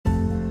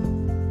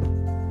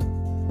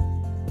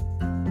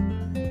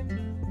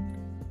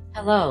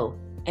Hello,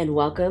 and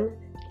welcome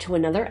to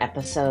another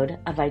episode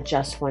of I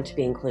Just Want to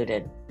Be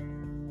Included.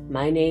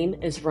 My name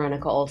is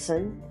Veronica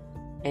Olson,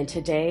 and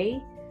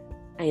today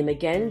I am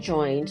again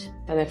joined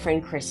by my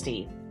friend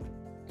Kristy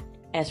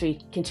as we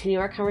continue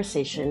our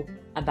conversation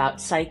about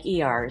psych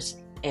ERs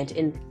and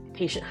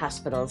inpatient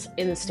hospitals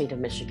in the state of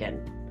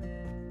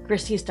Michigan.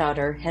 Kristy's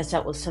daughter has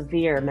dealt with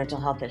severe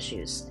mental health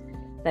issues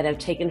that have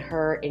taken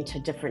her into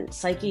different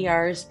psych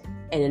ERs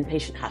and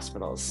inpatient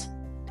hospitals.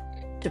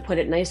 To put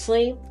it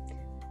nicely,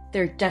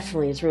 there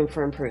definitely is room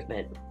for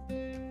improvement.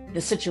 The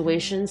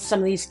situations some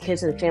of these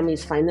kids and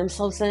families find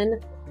themselves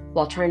in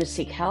while trying to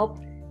seek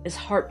help is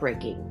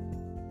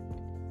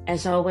heartbreaking.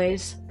 As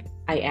always,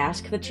 I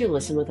ask that you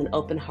listen with an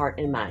open heart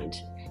and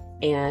mind,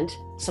 and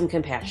some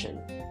compassion.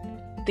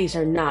 These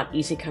are not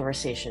easy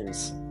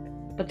conversations,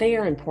 but they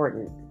are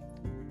important.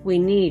 We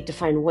need to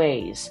find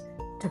ways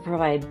to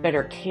provide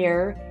better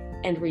care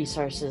and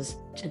resources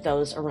to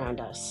those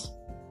around us.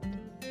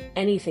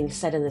 Anything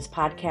said in this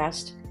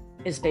podcast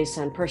is based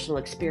on personal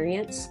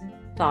experience,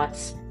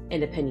 thoughts,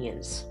 and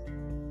opinions.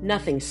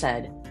 Nothing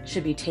said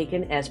should be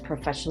taken as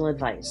professional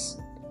advice.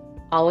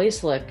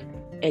 Always look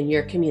in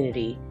your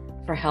community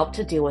for help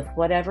to deal with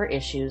whatever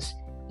issues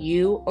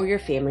you or your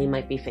family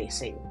might be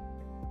facing.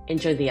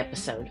 Enjoy the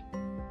episode.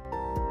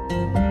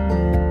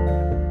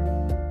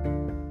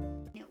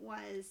 It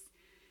was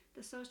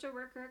the social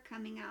worker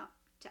coming out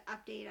to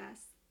update us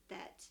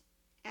that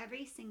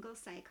every single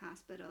psych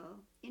hospital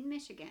in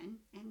Michigan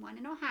and one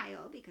in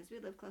Ohio, because we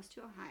live close to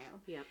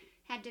Ohio,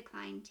 had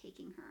declined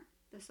taking her.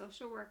 The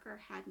social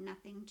worker had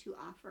nothing to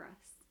offer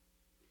us.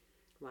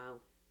 Wow.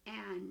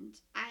 And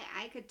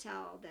I could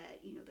tell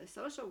that, the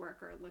social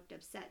worker looked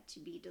upset to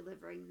be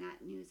delivering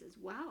that news as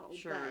well.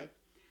 Sure. But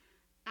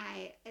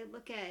I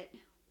look at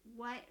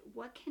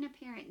what can a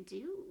parent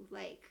do?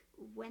 Like,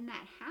 when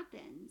that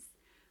happens,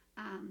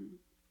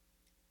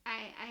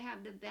 I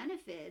have the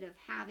benefit of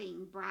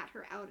having brought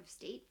her out of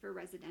state for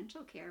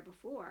residential care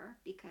before,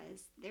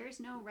 because there's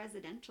no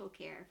residential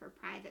care for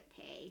private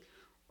pay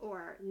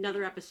or...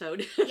 Another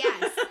episode.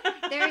 Yes,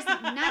 there's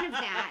none of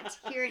that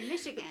here in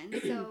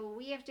Michigan, so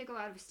we have to go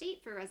out of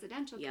state for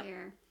residential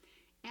care.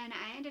 And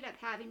I ended up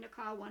having to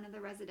call one of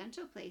the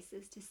residential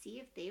places to see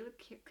if they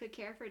could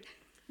care for...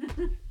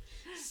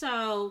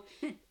 So,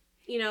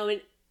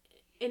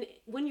 and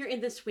when you're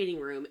in this waiting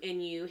room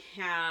and you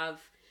have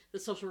the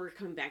social worker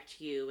coming back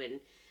to you and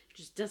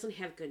just doesn't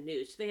have good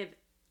news,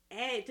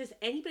 does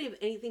anybody have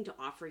anything to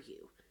offer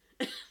you?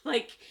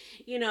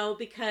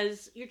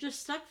 Because you're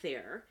just stuck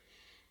there,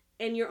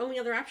 and your only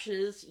other option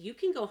is you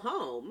can go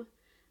home,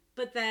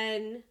 but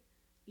then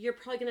you're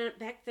probably going to end up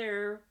back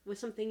there with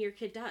something your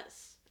kid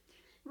does.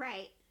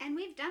 Right. And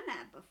we've done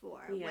that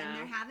before. Yeah. When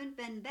there haven't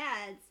been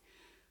beds,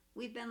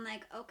 we've been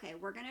like, okay,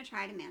 we're going to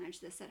try to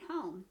manage this at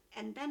home.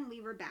 And then we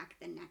were back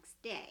the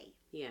next day,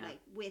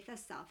 with a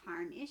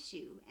self-harm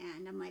issue.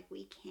 And I'm like,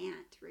 we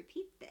can't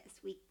repeat this.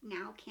 We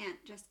now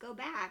can't just go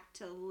back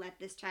to let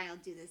this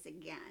child do this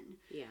again.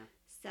 Yeah.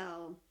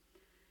 So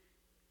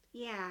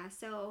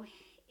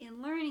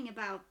in learning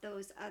about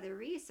those other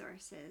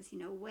resources,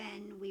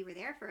 when we were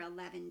there for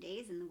 11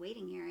 days in the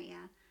waiting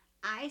area,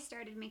 I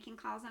started making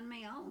calls on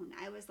my own.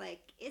 I was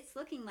like, it's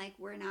looking like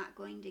we're not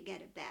going to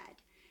get a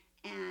bed.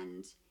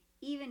 And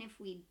even if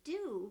we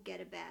do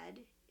get a bed,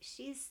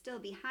 she's still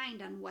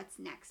behind on what's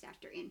next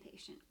after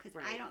inpatient, because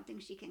I don't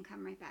think she can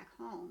come right back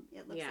home.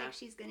 It looks like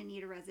she's going to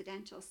need a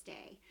residential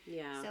stay.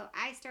 Yeah. So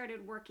I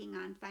started working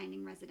on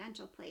finding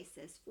residential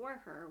places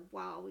for her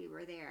while we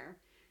were there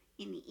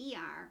in the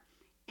ER,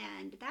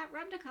 and that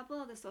rubbed a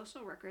couple of the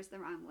social workers the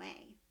wrong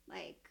way.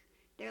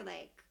 They're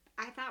like,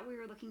 I thought we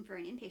were looking for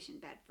an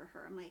inpatient bed for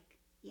her. I'm like,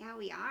 yeah,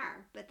 we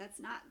are, but that's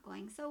not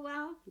going so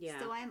well. Yeah.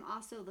 So I'm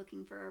also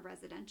looking for a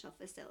residential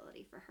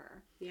facility for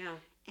her. Yeah.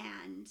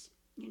 And,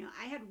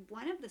 I had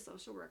one of the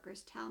social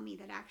workers tell me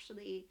that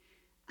actually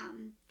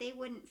they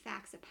wouldn't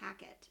fax a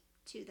packet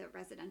to the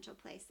residential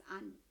place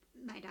on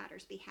my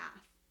daughter's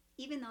behalf.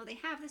 Even though they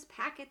have this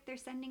packet they're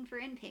sending for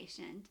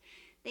inpatient,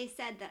 they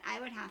said that I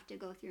would have to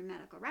go through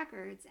medical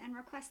records and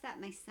request that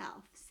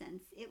myself,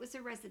 since it was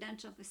a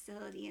residential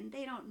facility and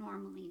they don't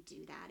normally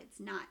do that. It's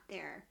not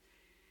their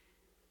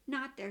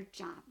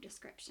job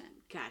description.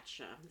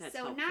 Gotcha. That's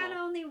so helpful. Not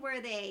only were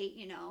they,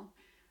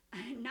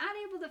 not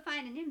able to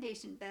find an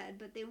inpatient bed,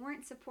 but they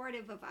weren't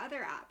supportive of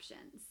other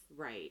options.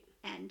 Right.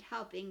 And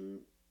helping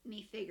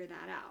me figure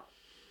that out.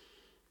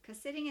 Because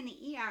sitting in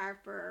the ER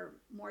for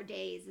more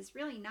days is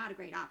really not a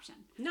great option.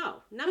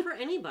 No, not for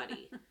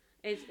anybody.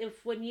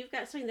 When you've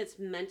got something that's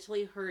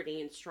mentally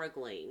hurting and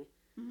struggling,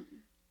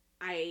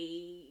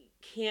 I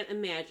can't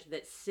imagine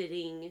that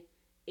sitting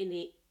in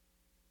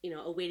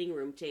a waiting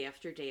room day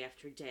after day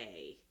after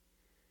day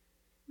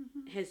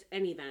has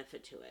any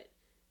benefit to it.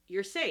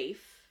 You're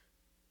safe,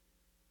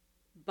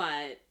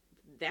 but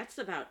that's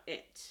about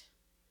it.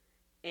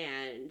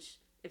 And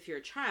if you're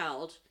a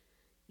child,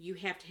 you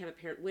have to have a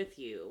parent with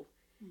you,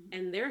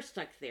 and they're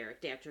stuck there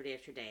day after day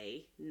after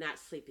day, not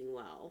sleeping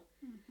well.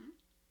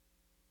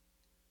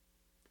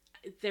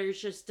 There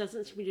just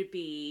doesn't seem to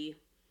be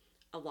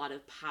a lot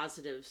of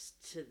positives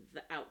to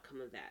the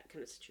outcome of that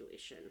kind of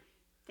situation.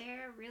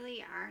 There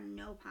really are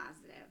no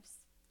positives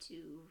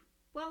to,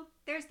 well,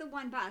 there's the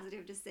one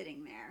positive to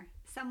sitting there.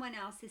 Someone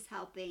else is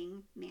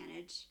helping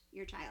manage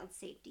your child's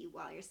safety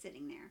while you're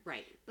sitting there.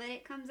 Right. But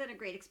it comes at a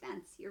great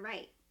expense. You're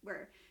right.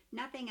 Where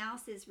nothing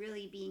else is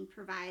really being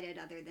provided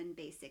other than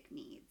basic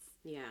needs.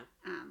 Yeah.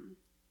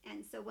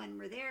 And so when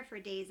we're there for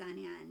days on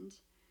end,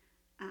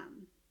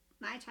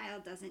 my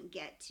child doesn't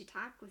get to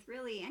talk with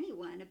really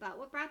anyone about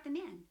what brought them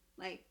in,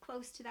 like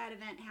close to that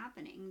event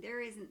happening.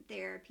 There isn't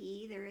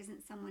therapy. There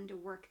isn't someone to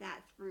work that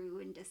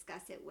through and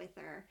discuss it with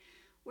her.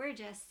 We're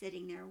just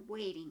sitting there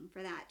waiting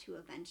for that to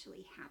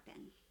eventually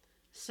happen.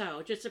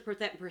 So just to put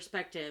that in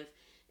perspective,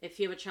 if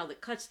you have a child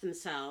that cuts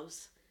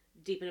themselves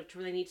deep enough to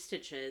where they need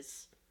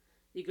stitches,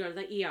 you go to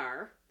the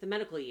ER, the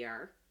medical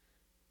ER,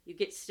 you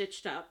get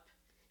stitched up,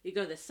 you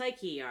go to the psych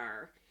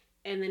ER,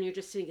 and then you're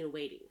just sitting and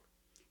waiting.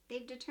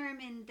 They've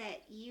determined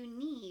that you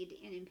need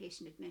an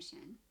inpatient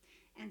admission,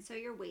 and so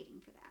you're waiting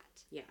for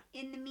that. Yeah.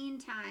 In the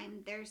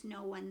meantime, there's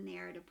no one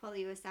there to pull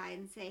you aside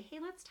and say, hey,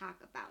 let's talk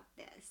about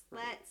this.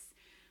 Right.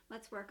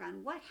 Let's work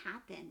on what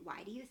happened.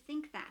 Why do you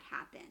think that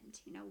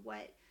happened? You know,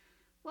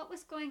 what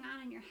was going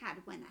on in your head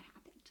when that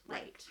happened?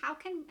 Like, Right.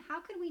 how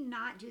can we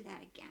not do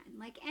that again?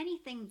 Like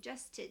anything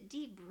just to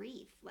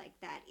debrief like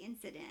that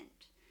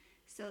incident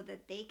so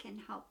that they can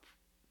help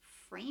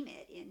frame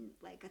it in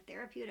like a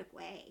therapeutic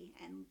way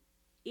and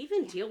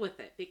even deal with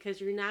it, because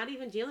you're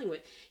dealing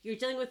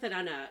with it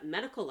on a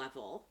medical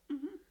level,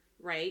 mm-hmm.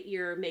 right?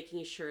 You're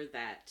making sure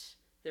that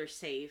they're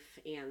safe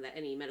and that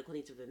any medical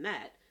needs have been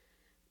met.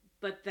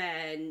 But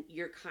then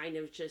you're kind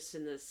of just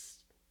in this,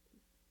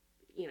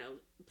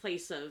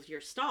 place of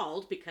you're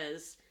stalled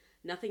because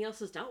nothing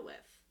else is dealt with.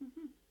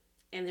 Mm-hmm.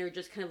 And they're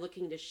just kind of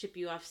looking to ship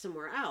you off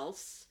somewhere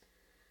else.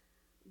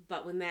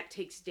 But when that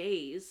takes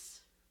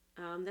days,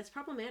 that's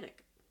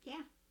problematic.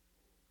 Yeah.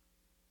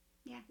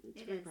 Yeah,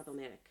 it's very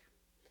problematic.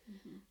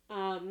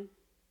 Mm-hmm.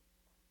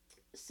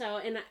 So,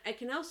 and I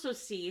can also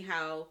see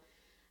how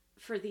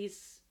for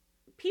these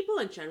people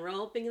in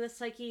general being in the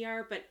psych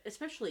ER, but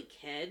especially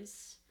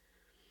kids,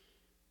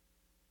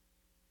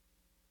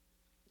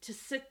 to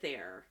sit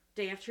there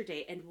day after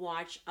day and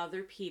watch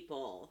other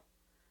people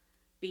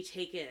be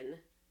taken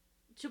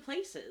to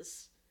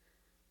places.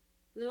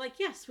 They're like,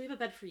 yes, we have a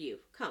bed for you.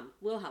 Come,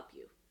 we'll help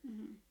you.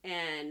 Mm-hmm.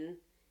 And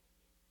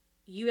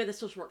you have the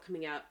social worker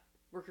coming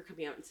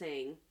out and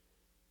saying,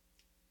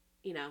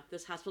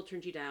 this hospital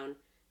turned you down,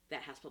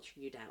 that hospital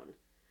turned you down.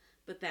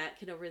 But that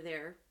kid over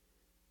there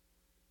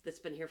that's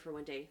been here for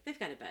one day, they've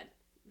got a bed.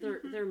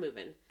 They're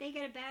moving. They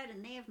get a bed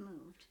and they have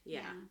moved.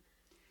 Yeah.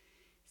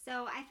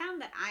 So I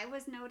found that I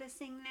was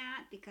noticing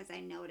that because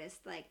I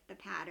noticed like the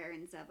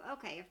patterns of,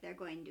 okay, if they're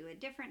going to a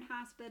different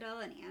hospital,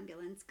 an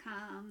ambulance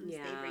comes,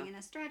 they bring in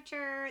a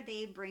stretcher,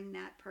 they bring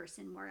that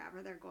person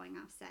wherever they're going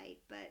off site.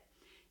 But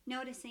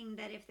noticing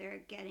that if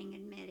they're getting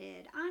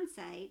admitted on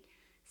site,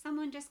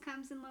 someone just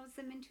comes and loads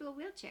them into a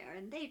wheelchair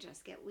and they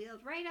just get wheeled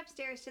right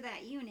upstairs to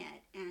that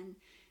unit. And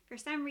for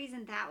some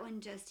reason, that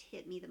one just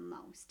hit me the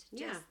most.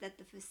 Yeah. Just that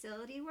the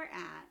facility we're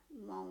at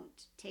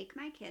won't take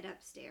my kid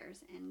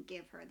upstairs and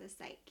give her the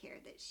psych care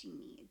that she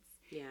needs.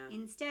 Yeah.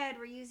 Instead,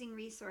 we're using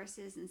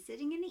resources and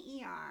sitting in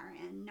the ER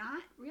and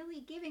not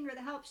really giving her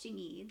the help she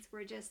needs.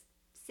 We're just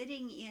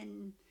sitting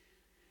in,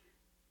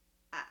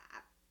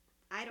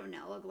 I don't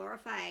know, a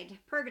glorified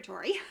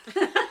purgatory.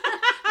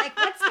 Like,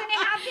 what's going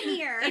to happen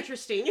here?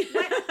 Interesting.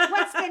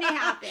 What's going to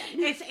happen?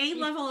 It's a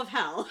level of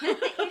hell. It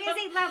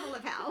is a level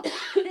of hell.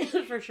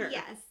 For sure.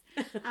 Yes.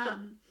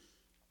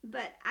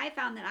 But I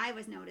found that I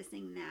was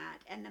noticing that,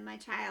 and then my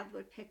child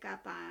would pick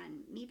up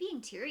on me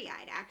being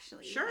teary-eyed,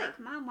 actually. Sure. Like,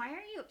 Mom, why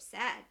are you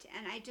upset?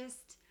 And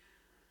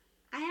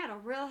I had a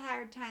real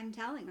hard time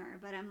telling her,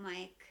 but I'm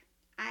like,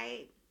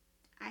 I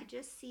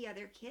just see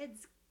other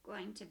kids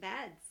going to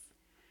beds,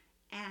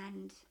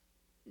 and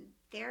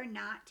they're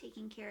not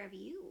taking care of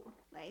you.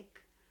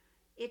 Like,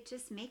 it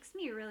just makes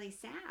me really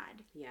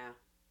sad. Yeah.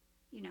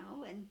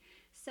 And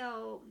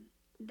so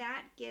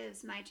that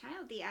gives my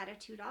child the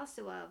attitude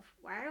also of,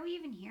 why are we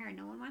even here?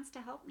 No one wants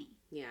to help me.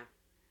 Yeah.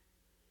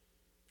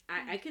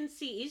 I can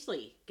see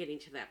easily getting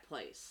to that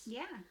place.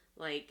 Yeah.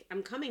 Like,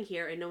 I'm coming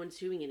here and no one's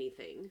doing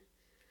anything,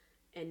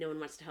 and no one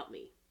wants to help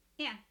me.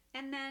 Yeah.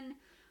 And then,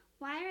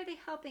 why are they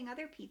helping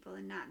other people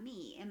and not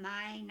me? Am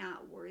I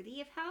not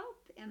worthy of help?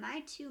 Am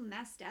I too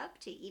messed up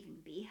to even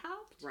be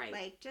helped? Right.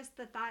 Like, just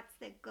the thoughts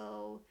that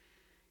go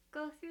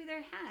through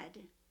their head.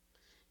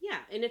 Yeah,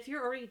 and if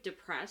you're already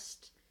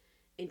depressed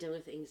and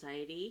dealing with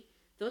anxiety,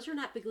 those are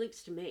not big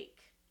leaps to make.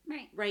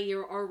 Right. Right,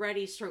 you're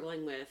already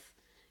struggling with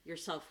your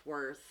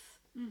self-worth.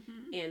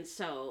 Mm-hmm. And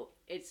so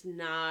it's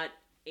not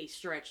a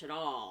stretch at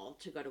all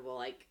to go to, well,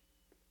 like,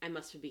 I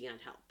must be beyond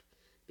help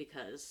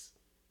because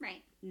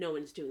right. no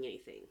one's doing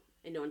anything.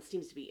 And no one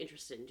seems to be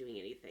interested in doing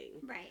anything.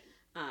 Right.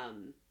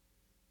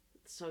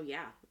 So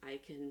yeah, I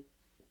can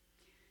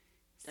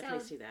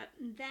definitely see that.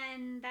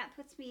 Then that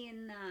puts me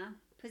in the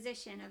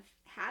position of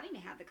having to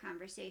have the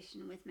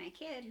conversation with my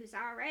kid who's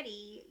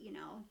already,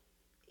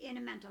 in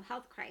a mental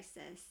health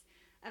crisis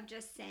of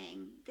just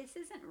saying, this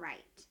isn't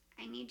right.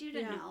 I need you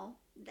to know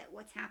that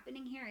what's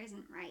happening here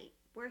isn't right.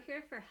 We're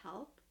here for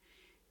help,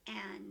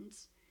 and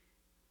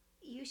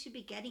you should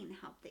be getting the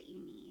help that you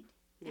need.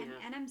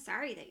 And I'm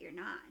sorry that you're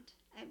not.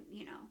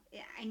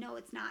 I know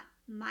it's not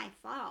my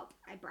fault.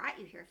 I brought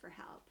you here for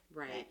help.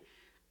 Right.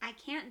 But I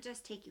can't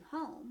just take you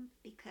home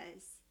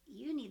because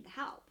you need the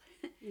help.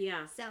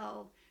 Yeah.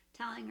 So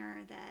telling her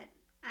that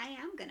I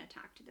am going to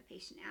talk to the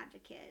patient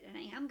advocate, and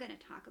I am going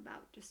to talk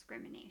about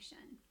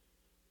discrimination.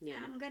 Yeah.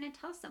 And I'm going to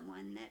tell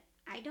someone that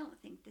I don't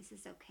think this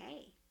is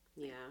okay.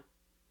 Yeah.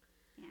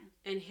 Yeah.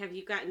 And have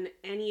you gotten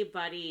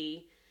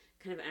anybody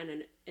kind of on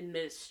an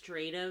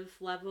administrative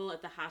level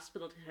at the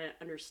hospital to kind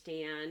of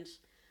understand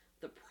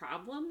the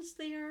problems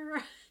there?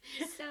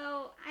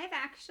 So I've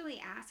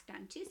actually asked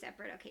on 2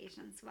 separate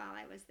occasions while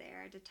I was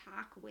there to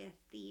talk with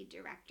the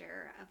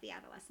director of the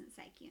adolescent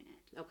psych unit.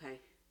 Okay.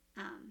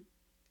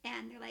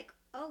 And they're like,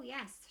 oh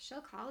yes,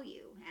 she'll call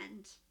you.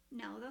 And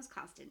no, those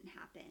calls didn't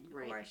happen.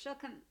 Right. Or she'll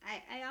come.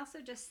 I also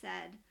just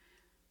said,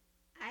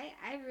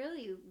 I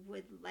really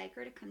would like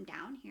her to come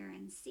down here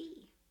and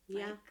see.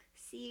 Yeah. Like,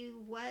 see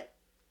what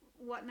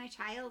my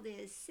child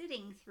is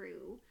sitting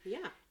through.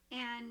 Yeah.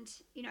 And,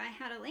 I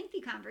had a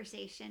lengthy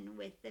conversation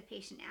with the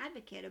patient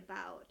advocate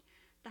about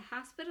the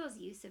hospital's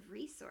use of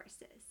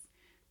resources.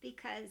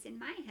 Because in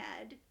my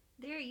head,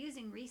 they're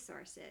using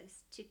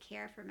resources to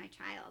care for my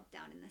child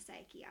down in the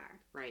psych ER.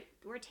 Right.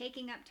 We're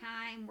taking up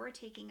time, we're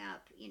taking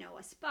up,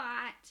 a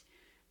spot,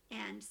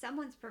 and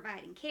someone's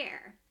providing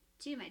care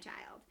to my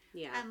child.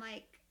 Yeah. I'm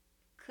like,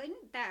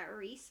 couldn't that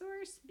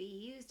resource be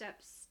used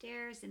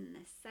upstairs in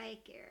the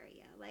psych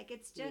area? Like,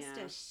 it's just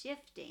a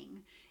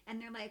shifting.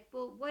 And they're like,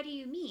 well, what do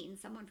you mean?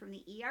 Someone from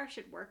the ER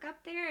should work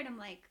up there? And I'm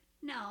like,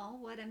 no,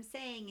 what I'm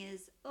saying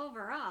is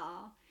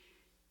overall,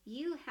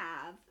 you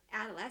have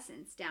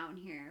adolescents down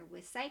here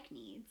with psych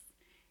needs,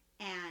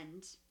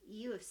 and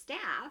you have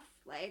staff,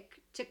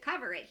 like, to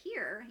cover it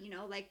here,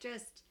 like,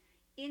 just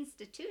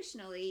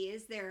institutionally,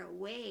 is there a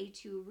way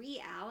to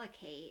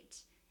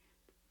reallocate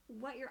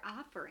what you're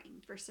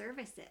offering for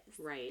services?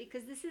 Right.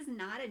 Because this is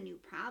not a new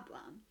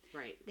problem.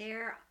 Right.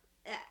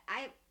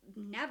 I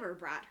never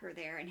brought her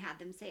there and had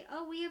them say,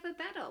 oh, we have a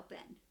bed open.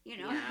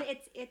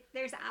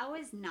 There's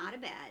always not a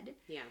bed.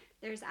 Yeah.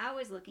 There's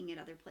always looking at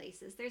other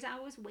places. There's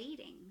always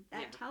waiting.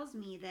 That tells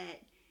me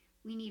that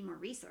we need more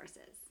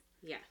resources.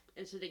 Yeah.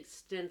 It's an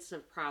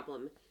extensive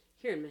problem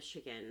here in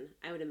Michigan.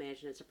 I would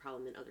imagine it's a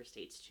problem in other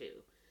states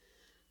too.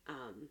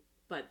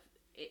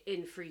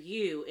 And for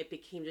you, it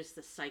became just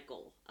the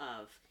cycle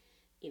of,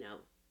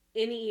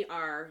 in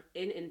ER,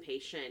 in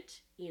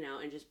inpatient,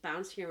 and just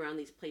bouncing around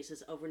these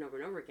places over and over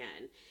and over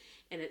again.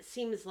 And it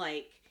seems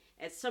like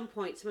at some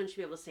point someone should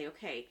be able to say,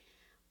 okay,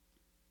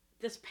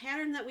 this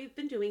pattern that we've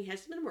been doing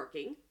hasn't been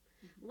working.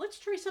 Mm-hmm. Let's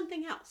try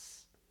something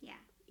else. Yeah.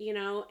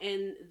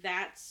 And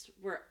that's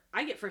where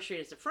I get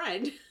frustrated as a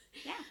friend.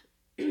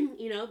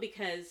 Yeah.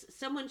 Because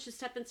someone should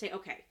step and say,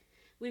 okay,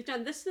 we've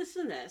done this, this,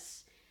 and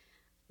this.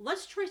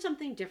 Let's try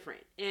something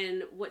different.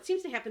 And what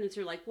seems to happen is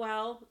they're like,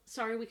 well,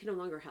 sorry, we can no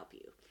longer help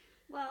you.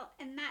 Well,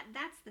 and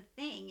that's the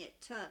thing.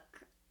 It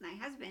took my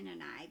husband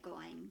and I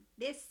going,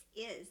 this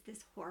is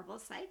this horrible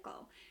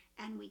cycle.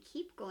 And we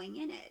keep going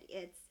in it.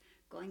 It's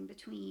going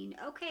between,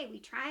 okay, we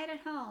try it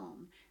at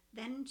home.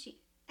 Then she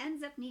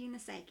ends up needing the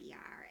psych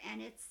ER.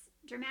 And it's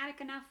dramatic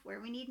enough where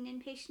we need an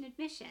inpatient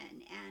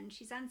admission. And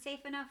she's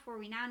unsafe enough where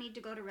we now need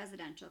to go to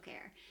residential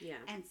care. Yeah.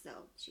 And so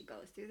she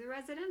goes through the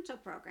residential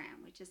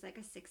program, which is like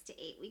a 6 to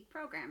 8 week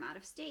program out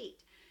of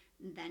state.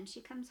 And then she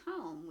comes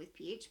home with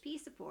PHP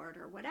support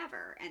or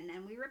whatever, and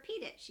then we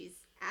repeat it.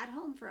 She's at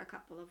home for a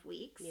couple of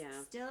weeks,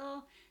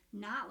 still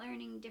not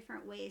learning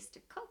different ways to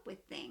cope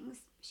with things.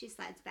 She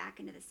slides back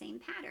into the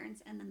same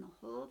patterns, and then the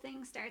whole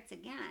thing starts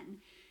again.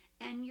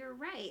 And you're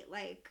right,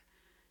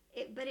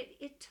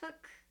 it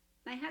took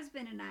my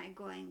husband and I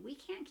going, we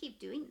can't keep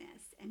doing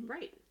this.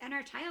 And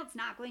our child's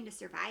not going to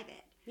survive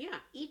it. Yeah.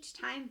 Each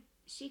time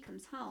she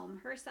comes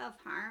home, her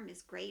self-harm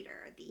is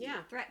greater. The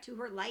threat to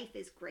her life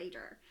is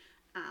greater.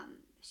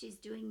 She's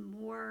doing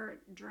more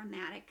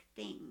dramatic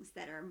things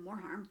that are more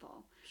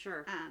harmful.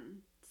 Sure.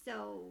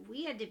 So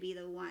we had to be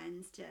the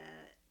ones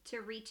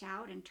to reach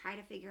out and try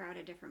to figure out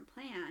a different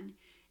plan.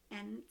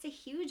 And it's a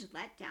huge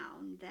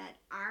letdown that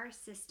our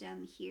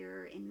system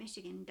here in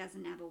Michigan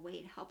doesn't have a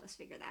way to help us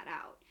figure that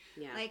out.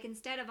 Yeah. Like,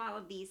 instead of all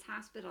of these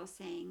hospitals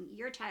saying,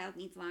 your child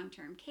needs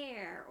long-term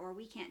care, or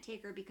we can't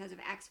take her because of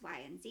X,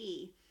 Y, and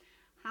Z,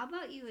 how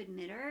about you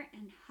admit her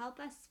and help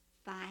us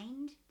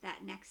find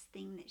that next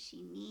thing that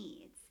she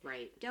needs?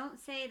 Right. Don't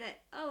say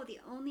that, oh, the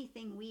only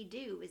thing we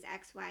do is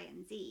X, Y,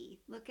 and Z.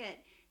 Look at,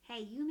 hey,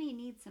 you may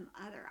need some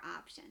other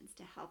options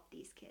to help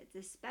these kids,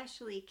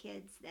 especially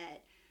kids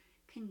that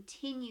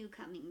continue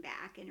coming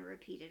back in a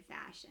repeated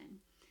fashion.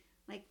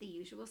 Like, the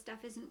usual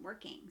stuff isn't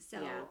working. So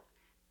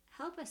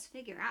help us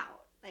figure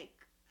out,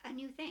 a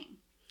new thing.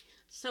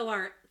 So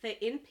are the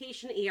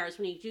inpatient ERs,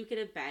 when you do get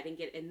a bed and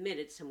get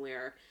admitted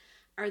somewhere,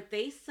 are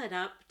they set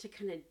up to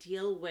kind of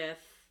deal with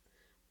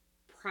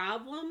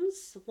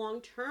problems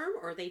long term,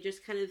 or are they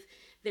just kind of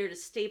there to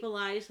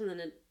stabilize and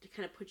then to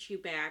kind of put you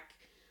back,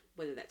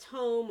 whether that's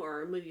home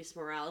or move you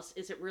somewhere else?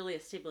 Is it really a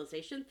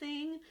stabilization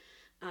thing?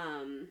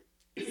 Um,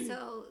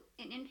 So,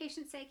 an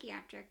inpatient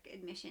psychiatric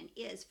admission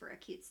is for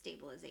acute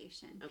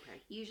stabilization.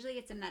 Okay. Usually,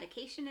 it's a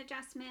medication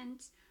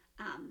adjustment.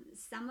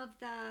 Some of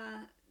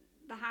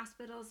the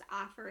hospitals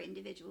offer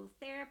individual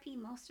therapy.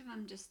 Most of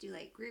them just do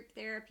like group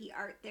therapy,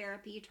 art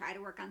therapy. Try to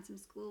work on some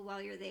school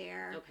while you're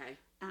there. Okay.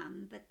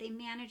 But they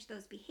manage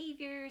those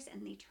behaviors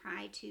and they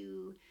try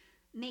to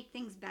make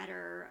things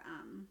better.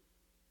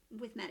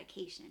 With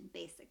medication,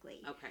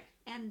 basically. Okay.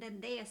 And then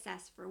they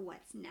assess for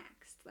what's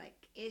next. Like,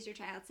 is your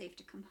child safe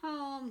to come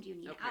home? Do you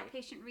need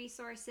outpatient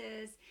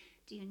resources?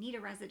 Do you need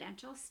a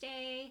residential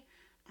stay?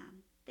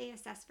 They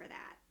assess for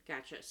that.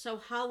 Gotcha.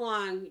 So how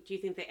long do you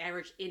think the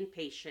average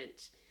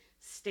inpatient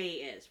stay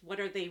is?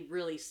 What are they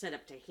really set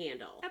up to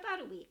handle?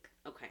 About a week.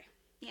 Okay.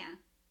 Yeah.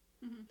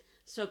 Mm-hmm.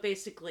 So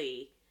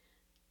basically,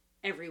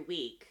 every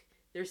week,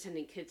 they're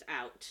sending kids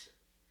out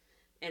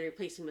and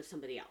replacing with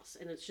somebody else.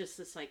 And it's just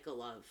the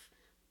cycle of,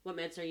 what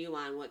meds are you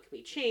on? What can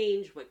we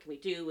change? What can we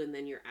do? And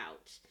then you're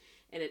out.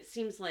 And it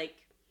seems like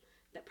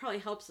that probably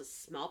helps a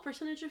small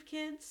percentage of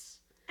kids.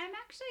 I'm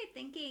actually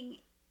thinking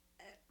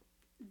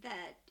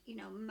that,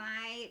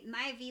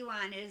 my view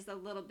on it is a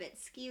little bit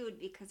skewed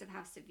because of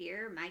how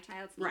severe my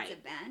child's needs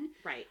have been.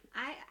 Right.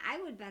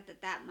 I would bet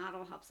that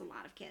model helps a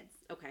lot of kids.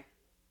 Okay.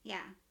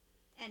 Yeah.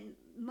 And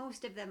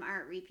most of them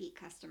aren't repeat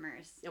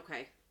customers.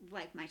 Okay.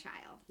 Like my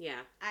child. Yeah.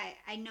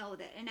 I know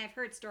that, and I've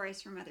heard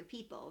stories from other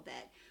people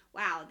that,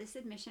 wow, this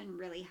admission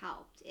really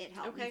helped. It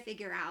helped me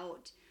figure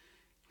out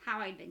how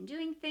I'd been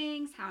doing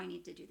things, how I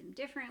need to do them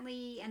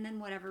differently, and then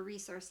whatever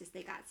resources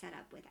they got set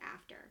up with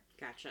after.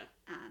 Gotcha.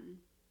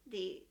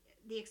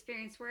 The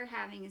experience we're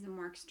having is a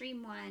more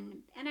extreme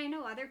one, and I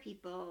know other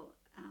people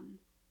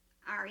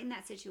are in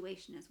that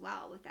situation as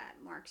well with that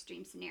more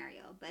extreme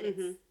scenario, but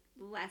it's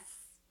less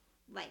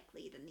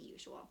likely than the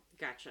usual.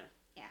 Gotcha.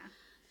 Yeah.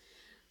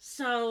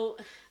 So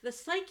the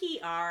Psyche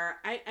R,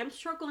 I'm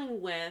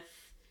struggling with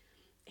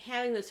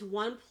having this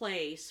one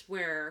place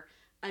where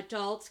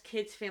adults,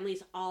 kids,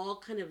 families all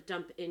kind of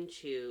dump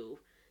into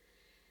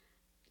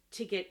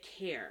to get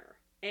care.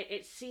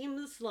 It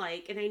seems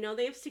like, and I know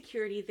they have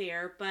security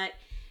there, but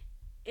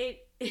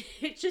it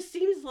just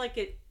seems like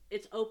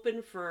it's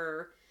open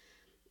for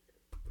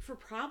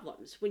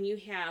problems when you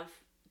have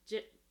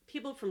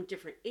people from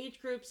different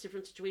age groups,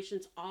 different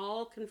situations,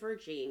 all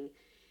converging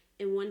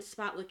in one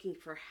spot looking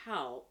for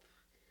help.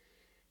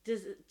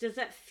 Does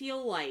that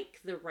feel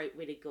like the right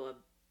way to go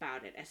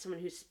about it as someone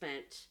who's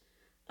spent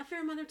a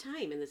fair amount of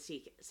time in the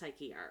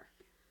Psyche R?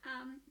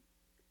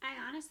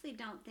 I honestly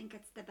don't think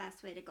it's the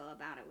best way to go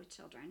about it with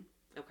children.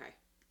 Okay.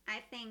 I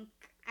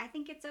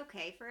think it's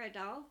okay for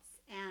adults,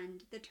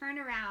 and the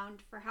turnaround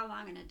for how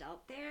long an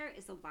adult there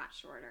is a lot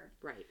shorter.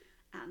 Right.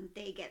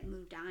 They get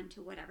moved on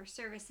to whatever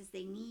services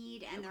they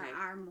need, and there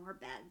are more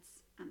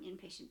beds,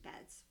 inpatient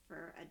beds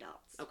for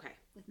adults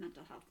with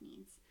mental health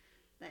needs.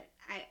 But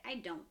I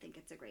don't think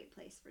it's a great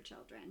place for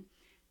children.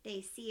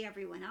 They see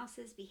everyone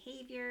else's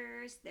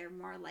behaviors. They're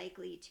more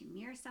likely to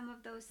mirror some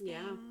of those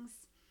things.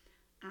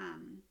 Yeah.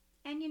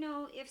 And,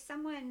 if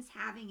someone's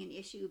having an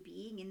issue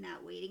being in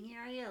that waiting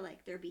area,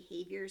 like their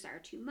behaviors are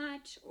too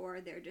much or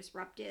they're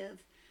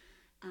disruptive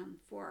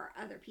for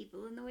other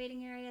people in the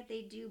waiting area,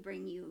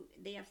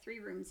 they have 3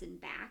 rooms in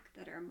back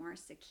that are more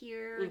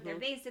secure. They're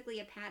basically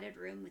a padded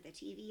room with a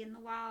TV in the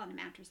wall and a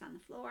mattress on the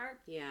floor.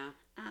 Yeah.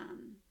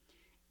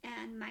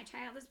 And my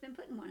child has been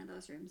put in one of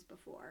those rooms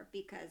before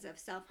because of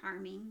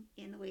self-harming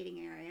in the waiting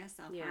area,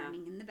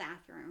 self-harming in the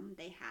bathroom.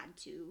 They had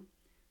to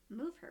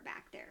move her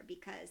back there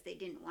because they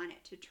didn't want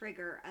it to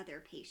trigger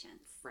other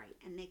patients. Right.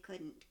 And they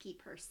couldn't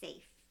keep her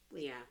safe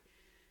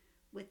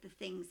with the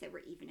things that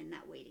were even in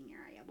that waiting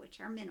area, which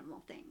are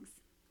minimal things.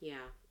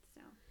 Yeah.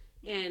 So.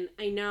 Yeah. And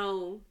I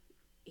know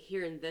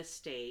here in this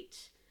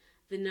state,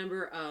 the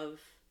number of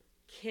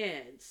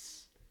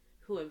kids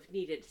who have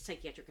needed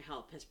psychiatric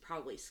help has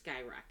probably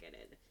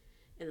skyrocketed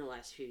in the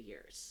last few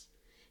years.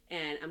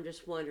 And I'm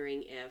just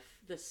wondering if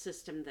the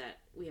system that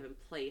we have in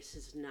place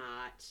is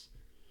not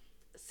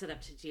set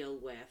up to deal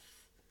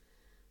with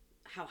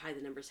how high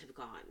the numbers have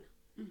gone.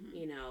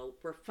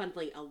 We're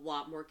funneling a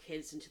lot more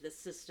kids into the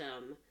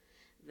system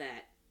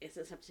that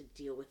isn't set up to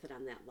deal with it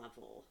on that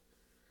level.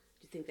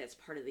 Do you think that's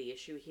part of the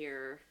issue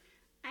here?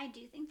 I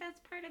do think that's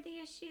part of the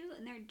issue,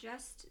 and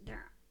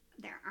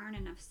there aren't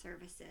enough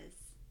services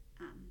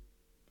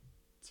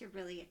to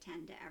really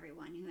attend to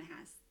everyone who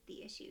has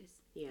the issues.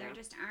 Yeah. There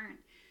just aren't.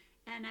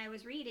 And I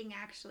was reading,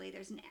 actually,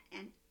 there's an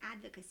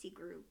advocacy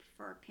group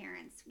for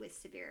parents with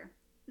severe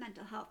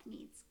mental health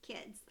needs,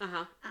 kids,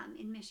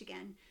 in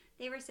Michigan.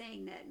 They were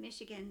saying that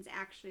Michigan's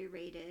actually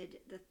rated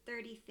the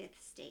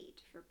 35th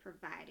state for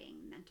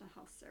providing mental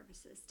health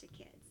services to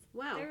kids.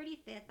 Wow.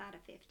 35th out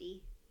of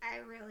 50.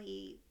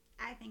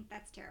 I think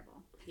that's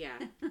terrible. Yeah,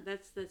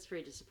 that's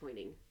very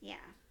disappointing. Yeah.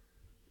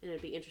 And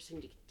it'd be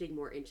interesting to dig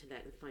more into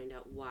that and find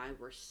out why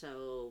we're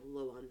so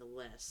low on the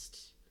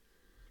list.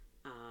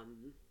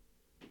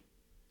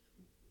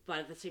 But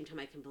at the same time,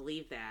 I can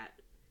believe that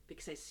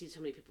because I see so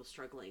many people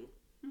struggling,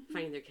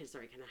 finding their kids the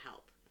right kind of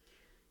help.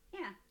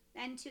 Yeah.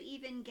 And to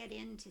even get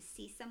in to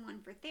see someone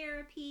for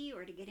therapy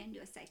or to get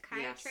into a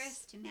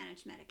psychiatrist to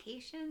manage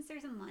medications,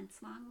 there's a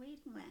months-long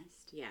waiting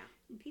list. Yeah.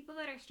 And people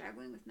that are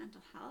struggling with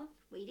mental health,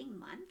 waiting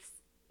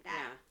months,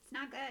 it's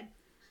not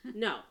good.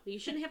 No, you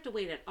shouldn't have to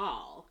wait at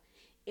all.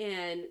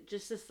 And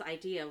just this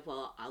idea of,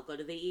 well, I'll go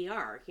to the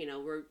ER.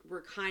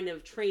 We're kind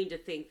of trained to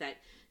think that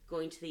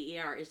going to the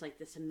ER is like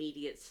this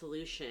immediate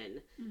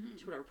solution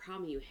to whatever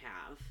problem you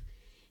have.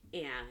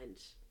 And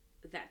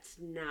that's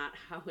not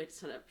how it's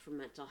set up for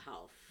mental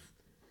health.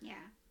 Yeah.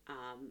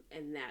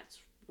 And that's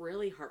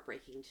really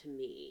heartbreaking to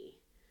me.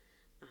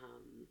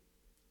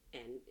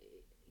 And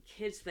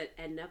kids that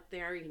end up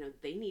there,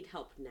 they need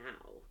help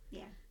now.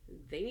 Yeah.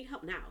 They need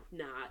help now,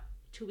 not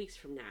 2 weeks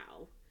from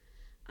now.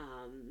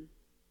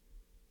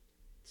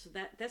 So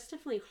that's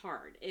definitely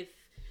hard.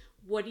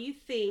 What do you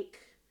think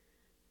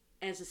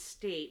as a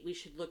state we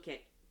should look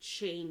at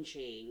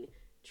changing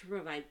to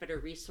provide better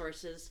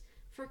resources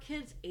for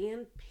kids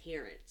and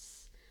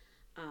parents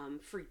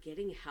for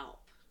getting help?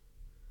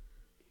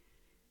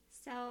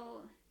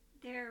 So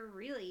there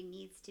really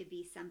needs to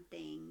be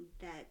something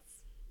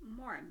that's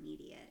more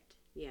immediate.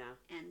 Yeah.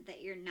 And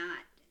that you're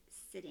not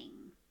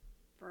sitting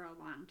for a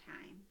long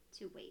time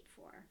to wait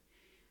for.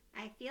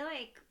 I feel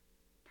like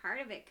part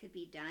of it could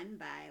be done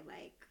by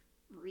like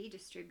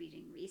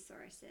redistributing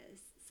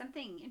resources.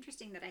 Something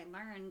interesting that I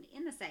learned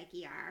in the psych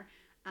ER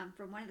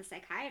from one of the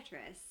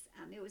psychiatrists.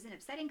 It was an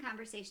upsetting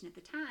conversation at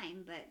the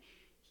time, but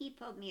he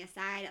pulled me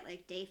aside at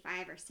like day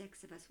 5 or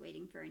 6 of us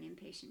waiting for an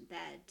inpatient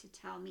bed to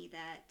tell me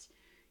that,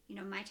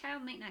 my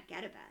child might not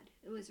get a bed.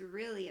 It was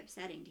really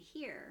upsetting to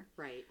hear.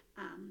 Right.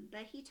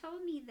 But he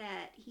told me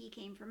that he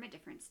came from a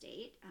different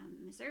state,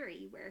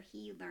 Missouri, where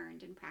he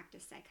learned and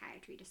practiced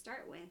psychiatry to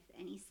start with.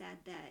 And he said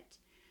that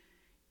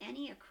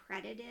any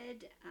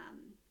accredited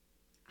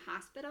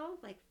hospital,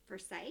 like for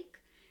psych,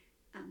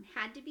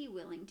 had to be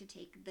willing to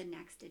take the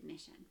next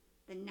admission,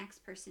 the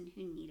next person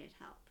who needed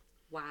help.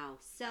 Wow.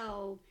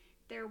 So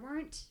there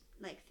weren't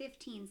like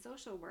 15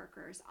 social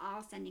workers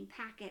all sending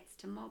packets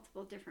to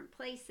multiple different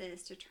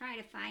places to try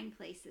to find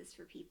places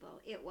for people.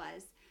 It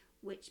was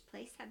which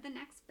place had the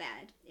next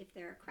bed. If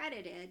they're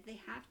accredited, they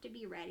have to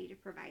be ready to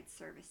provide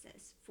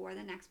services for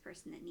the next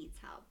person that needs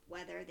help,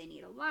 whether they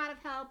need a lot of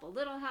help, a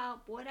little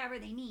help, whatever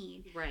they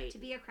need. Right. To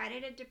be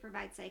accredited to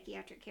provide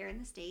psychiatric care in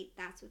the state,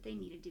 that's what they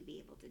needed to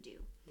be able to do.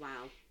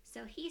 Wow.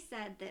 So he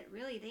said that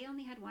really they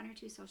only had 1 or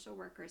 2 social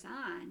workers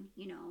on,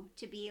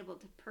 to be able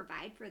to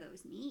provide for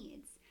those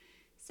needs.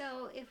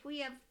 So if we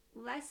have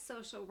less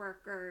social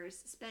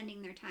workers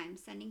spending their time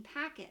sending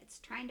packets,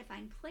 trying to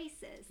find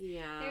places,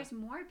 there's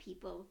more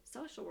people,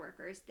 social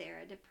workers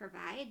there to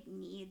provide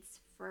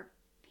needs for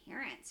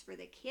parents, for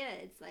the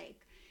kids.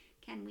 Like,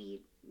 can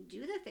we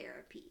do the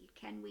therapy?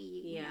 Can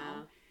we,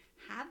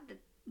 have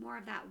more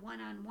of that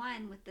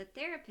one-on-one with the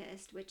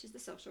therapist, which is the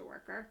social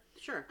worker.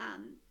 Sure.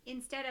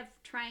 Instead of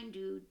trying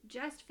to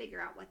just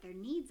figure out what their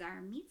needs are,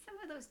 meet some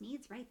of those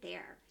needs right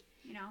there,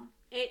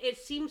 It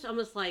seems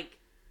almost like,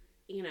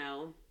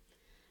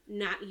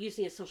 not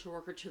using a social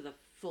worker to the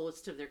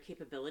fullest of their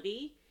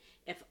capability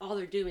if all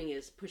they're doing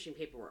is pushing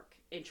paperwork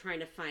and trying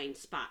to find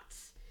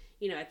spots.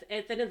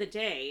 At the end of the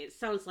day, it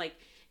sounds like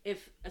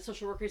if a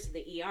social worker is in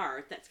the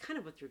ER, that's kind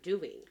of what they're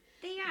doing.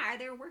 They are.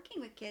 They're working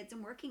with kids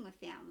and working with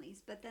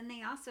families, but then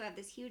they also have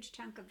this huge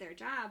chunk of their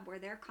job where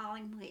they're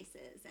calling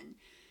places and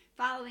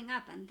following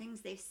up on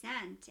things they've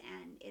sent,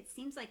 and it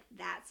seems like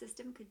that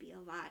system could be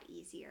a lot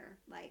easier.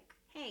 Like,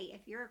 hey,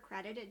 if you're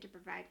accredited to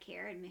provide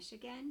care in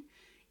Michigan,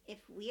 if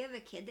we have a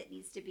kid that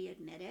needs to be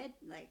admitted,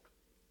 like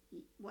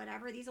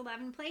whatever these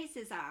 11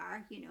 places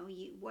are,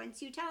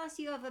 once you tell us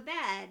you have a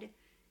bed,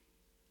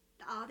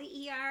 all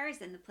the ERs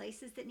and the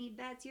places that need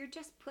beds, you're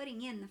just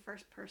putting in the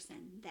first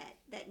person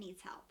that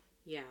needs help.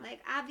 Yeah.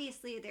 Like,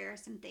 obviously there are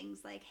some things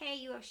like, hey,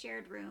 you have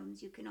shared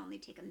rooms, you can only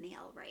take a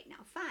male right now.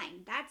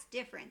 Fine, that's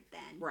different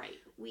than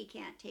we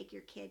can't take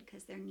your kid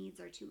because their needs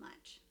are too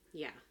much.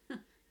 Yeah.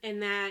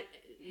 And that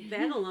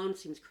alone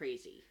seems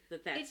crazy.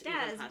 That's it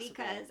does,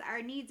 because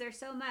our needs are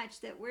so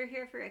much that we're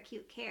here for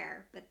acute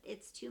care, but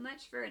it's too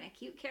much for an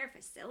acute care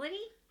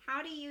facility?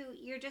 How do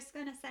you're just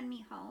going to send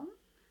me home?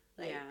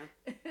 Like,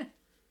 yeah.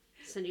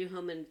 Send you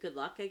home and good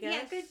luck, I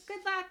guess? Yeah,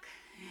 good luck.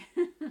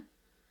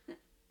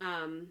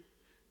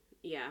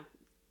 Yeah.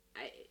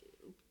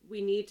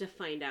 We need to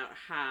find out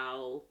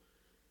how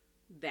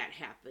that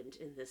happened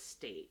in this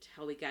state.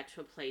 How we got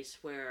to a place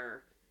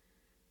where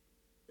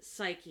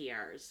psych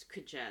ERs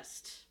could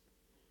just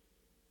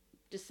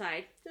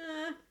decide,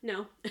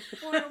 no.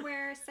 Or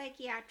where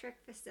psychiatric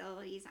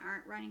facilities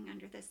aren't running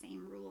under the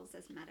same rules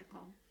as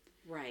medical.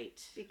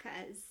 Right.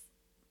 Because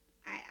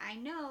I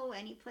know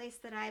any place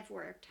that I've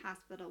worked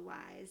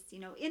hospital-wise,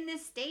 in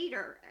this state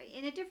or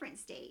in a different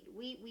state,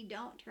 we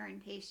don't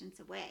turn patients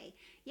away.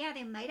 Yeah,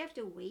 they might have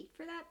to wait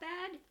for that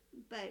bed,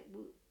 but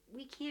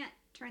we can't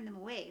turn them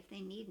away if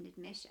they need an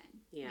admission.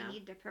 Yeah. We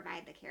need to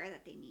provide the care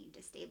that they need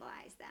to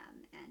stabilize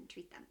them and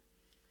treat them.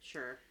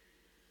 Sure.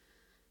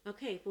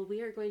 Okay, well,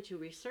 we are going to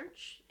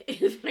research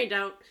and find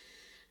out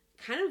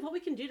kind of what we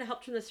can do to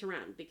help turn this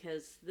around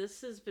because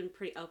this has been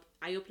pretty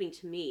eye opening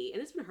to me,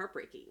 and it's been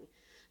heartbreaking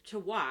to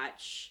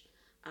watch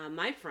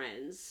my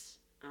friends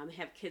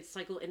have kids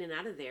cycle in and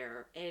out of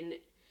there, and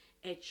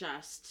it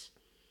just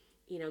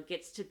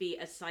gets to be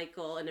a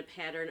cycle and a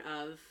pattern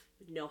of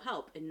no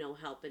help and no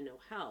help and no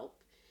help,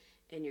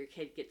 and your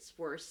kid gets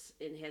worse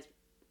and has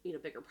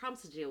bigger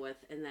problems to deal with,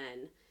 and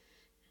then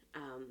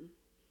um,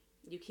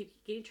 you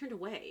keep getting turned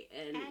away,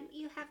 And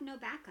you have no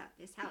backup,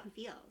 is how it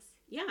feels.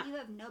 yeah, You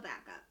have no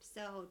backup.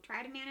 So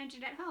try to manage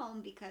it at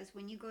home because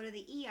when you go to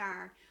the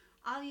ER,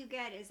 all you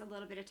get is a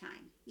little bit of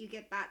time. You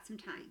get bought some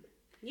time.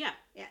 yeah,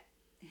 Yeah.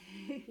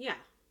 yeah,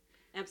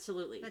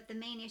 absolutely, But the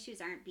main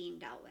issues aren't being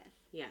dealt with.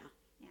 yeah.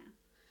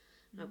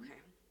 Yeah. Okay.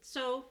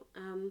 So,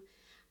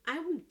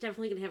 I'm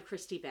definitely going to have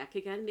Kristy back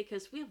again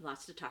because we have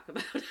lots to talk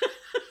about.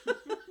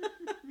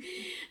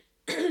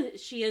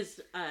 She has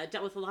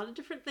dealt with a lot of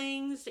different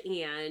things,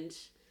 and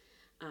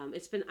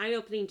it's been eye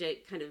opening to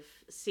kind of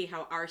see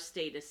how our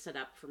state is set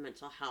up for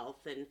mental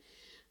health and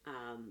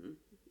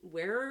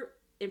where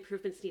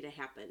improvements need to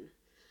happen.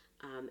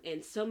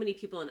 And so many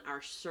people in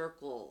our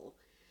circle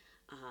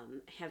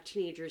have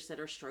teenagers that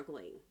are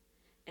struggling.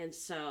 And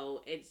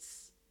so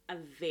it's a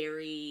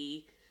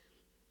very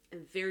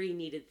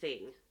needed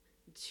thing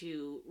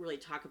to really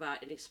talk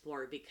about and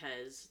explore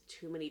because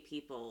too many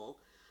people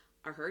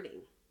are hurting,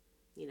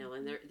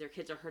 and their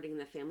kids are hurting and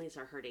their families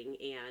are hurting,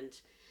 and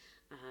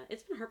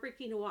it's been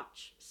heartbreaking to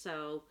watch.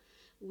 So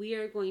we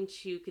are going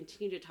to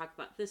continue to talk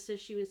about this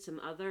issue and some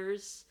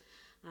others,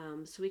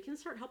 so we can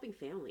start helping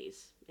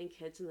families and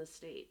kids in the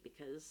state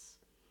because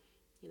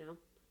you know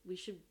we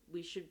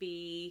should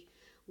be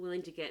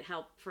willing to get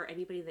help for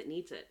anybody that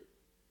needs it.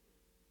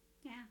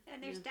 Yeah,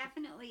 and there's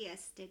definitely a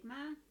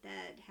stigma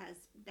that has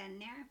been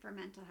there for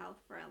mental health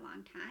for a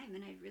long time,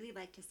 and I'd really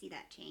like to see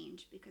that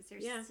change because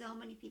there's so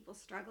many people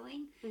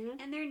struggling,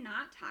 and they're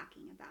not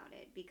talking about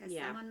it because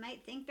someone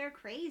might think they're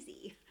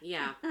crazy.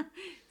 Yeah.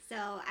 So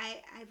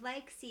I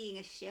like seeing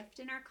a shift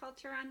in our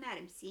culture on that.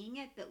 I'm seeing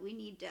it, but we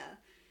need to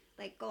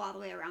like go all the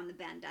way around the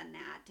bend on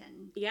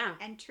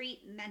that and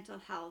treat mental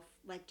health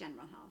like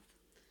general health.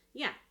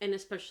 Yeah, and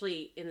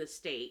especially in the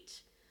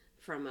state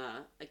from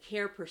a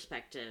care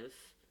perspective,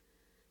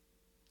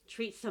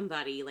 treat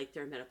somebody like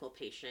they're a medical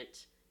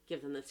patient,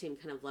 give them the same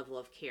kind of level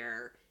of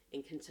care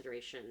and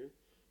consideration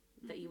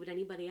that you would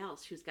anybody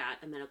else who's got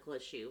a medical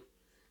issue.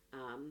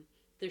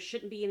 There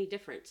shouldn't be any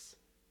difference.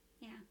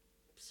 Yeah.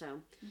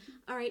 So,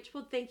 all right.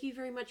 Well, thank you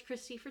very much,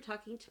 Kristy, for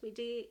talking to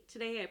me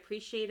today. I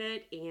appreciate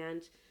it.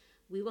 And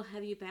we will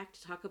have you back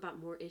to talk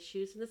about more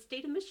issues in the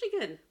state of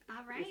Michigan.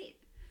 All right.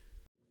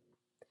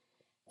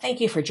 Thank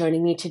you for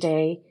joining me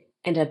today.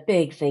 And a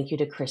big thank you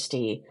to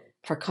Kristy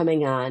for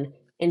coming on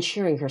and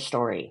sharing her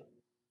story.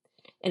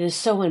 It is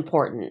so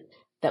important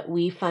that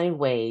we find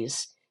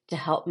ways to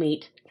help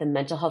meet the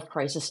mental health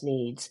crisis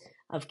needs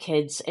of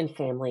kids and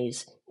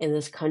families in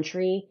this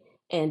country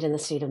and in the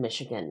state of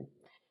Michigan.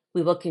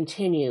 We will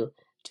continue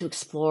to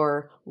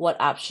explore what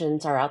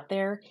options are out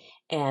there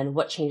and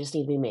what changes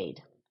need to be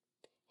made.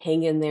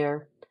 Hang in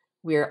there.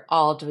 We are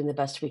all doing the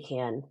best we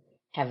can.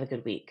 Have a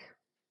good week.